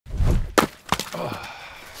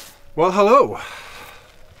Well, hello.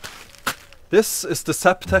 This is the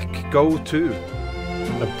Zaptec Go 2,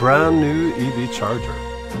 a brand new EV charger.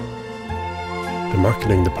 The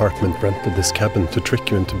marketing department rented this cabin to trick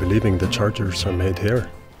you into believing the chargers are made here.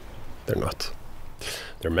 They're not.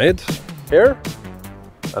 They're made here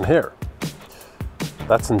and here.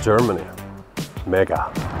 That's in Germany. Mega.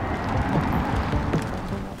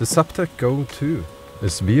 The Zaptec Go 2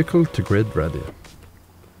 is vehicle to grid ready.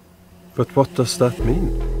 But what does that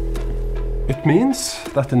mean? It means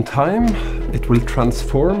that in time it will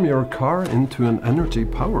transform your car into an energy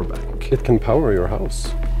power bank. It can power your house.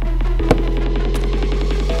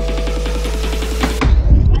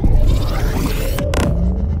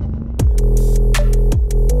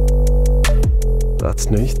 That's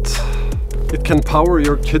neat. It can power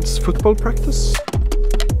your kids' football practice.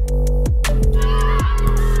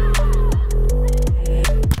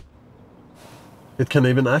 It can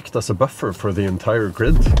even act as a buffer for the entire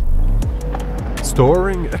grid,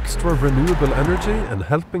 storing extra renewable energy and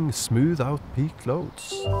helping smooth out peak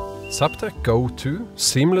loads. Zaptec Go 2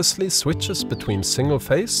 seamlessly switches between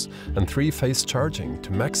single-phase and three-phase charging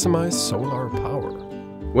to maximize solar power.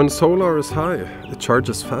 When solar is high, it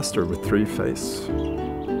charges faster with three-phase.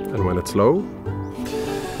 And when it's low,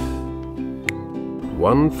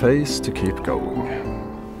 one phase to keep going.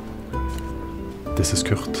 This is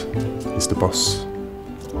Kurt. He's the boss.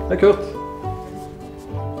 Hey Kurt.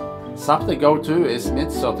 Zaptec Go 2 is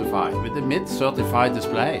MID-certified with a MID-certified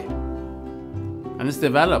display. And it's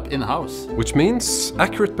developed in-house. Which means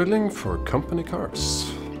accurate billing for company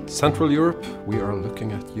cars. Central Europe, we are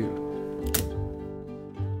looking at you.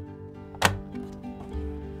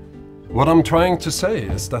 What I'm trying to say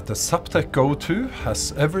is that the Zaptec Go 2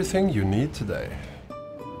 has everything you need today.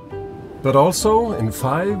 But also in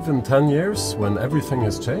 5 and 10 years when everything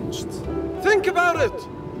has changed. Think about it!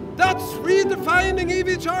 That's redefining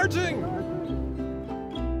EV charging!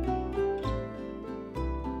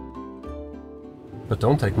 But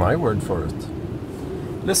don't take my word for it.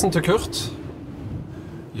 Listen to Kurt.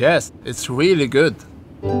 Yes, it's really good.